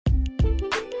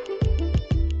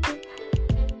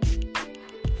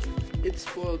It's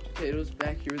Spoiled Potatoes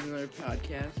back here with another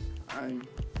podcast.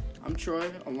 I'm Troy,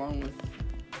 along with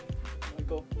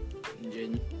Michael and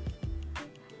Jaden.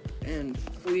 And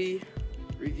we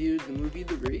reviewed the movie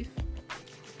The Reef,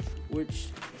 which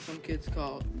some kids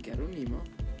call Ghetto Nemo.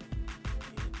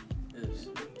 It's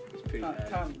pretty bad.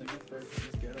 Tom the first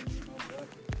was Ghetto Nemo, but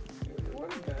it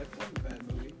wasn't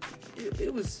bad movie.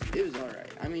 It was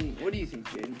alright. I mean, what do you think,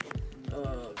 Jaden?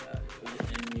 Oh god, it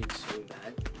was animated so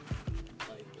bad.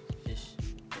 Like, fish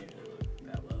didn't really look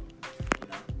that well, you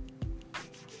know?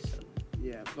 So,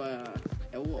 Yeah, but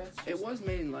it was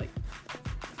made in like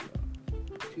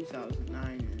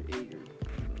 2009 or 8 or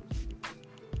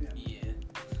yeah.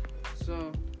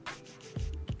 so.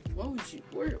 What would you?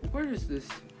 Where does this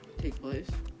take place,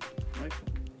 Michael?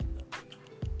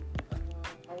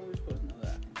 How are we supposed to know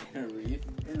that? In a reef?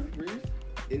 In a reef?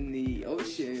 In the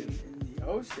ocean. In the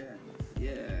ocean.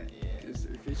 Yeah, because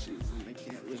they're fishes and they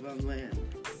can't live on land.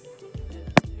 Yeah,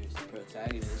 there's the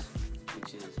protagonist,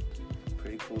 which is a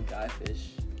pretty cool guy fish,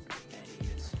 and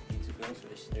he eats a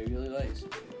girlfish that he really likes.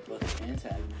 But the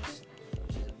antagonist,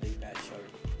 which is a big bad shark,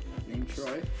 Named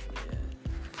Troy.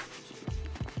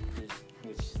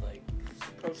 which is like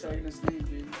Protagonist's name,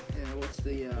 dude. Yeah, what's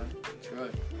the Troy.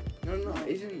 No,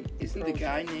 isn't the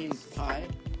guy named Pie?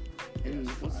 And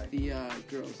what's the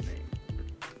girl's name?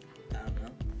 I don't know.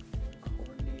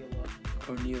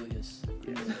 Cornelius.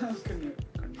 Cornelia.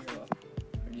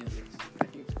 Cornelius. I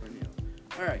think it's Cornel.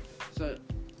 Alright, so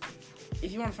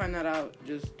if you want to find that out,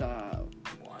 just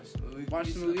Watch the movie.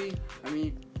 watch the movie. I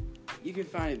mean, you can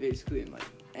find it basically in like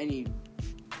any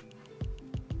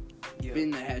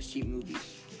bin that has cheap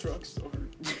movies. Drugstore.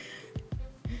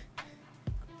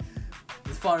 The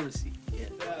pharmacy. Yeah.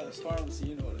 Yeah, the pharmacy,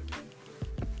 you know what I mean.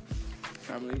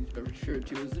 Commonly referred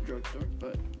to as the drugstore,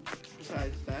 but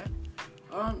besides that,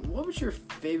 what was your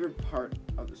favorite part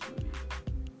of this movie?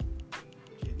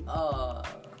 I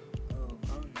don't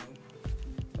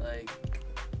know. Like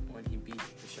when he beat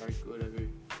the shark or whatever,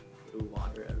 threw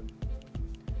water at him.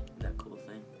 That cool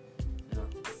thing. You know.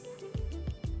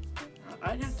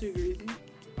 I'd have to agree with you.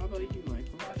 How about you,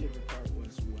 Michael? My favorite part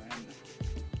was when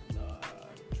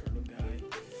the turtle guy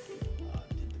did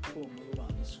the cool move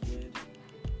on the squid.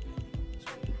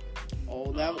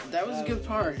 Oh, that was a good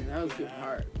part. That was a good Yeah.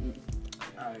 part.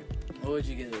 Alright. What would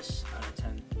you give this out of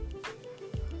 10?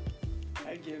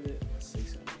 I'd give it a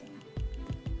 6 out of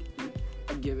 10.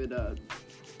 I'd give it a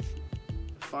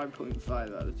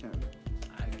 5.5 out of 10.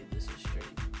 I'd give this a straight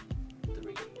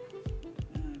 3.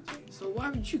 So why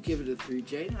would you give it a 3,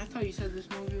 Jaden? I thought you said this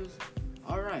movie was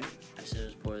alright. I said it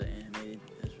was poorly animated.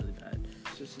 It was really bad.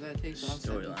 So that takes off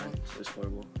 7 Storyline points. was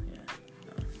horrible. Yeah.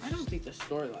 I don't think the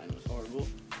storyline was horrible.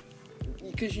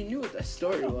 Because you knew what the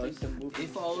story was. It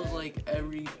follows like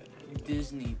every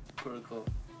Disney protocol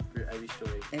for every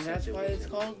story. And that's why it's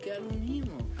called Ghetto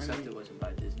Nemo. Except it wasn't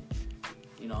by Disney.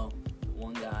 You know,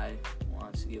 one guy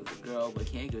wants to get with a girl, but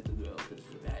can't get with the girl because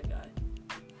he's a bad guy.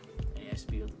 And he has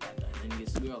to beat up the bad guy, and then he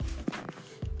gets the girl.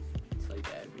 It's like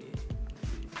every.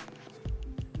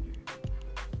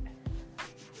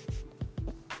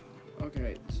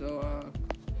 Okay, so,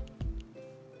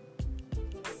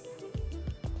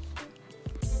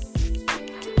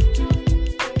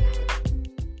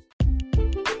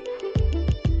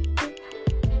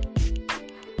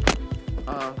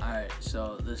 Alright,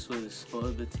 so this was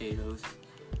Spoiled Potatoes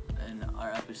and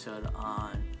our episode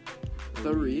on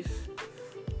The Reef.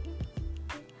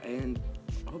 And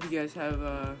I hope you guys have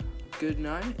a good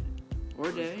night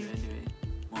or day.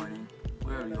 Morning,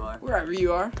 wherever you are. Wherever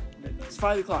you are. It's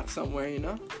 5 o'clock somewhere, you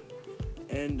know?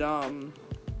 And,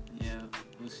 Yeah,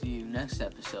 we'll see you next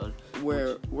episode.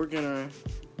 where we're gonna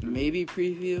maybe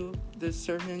preview the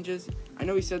Surf Ninjas. I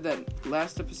know we said that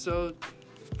last episode,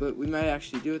 but we might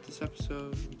actually do it this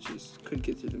episode. We just couldn't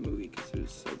get through the movie because it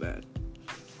was so bad.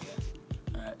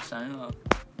 Alright, signing off.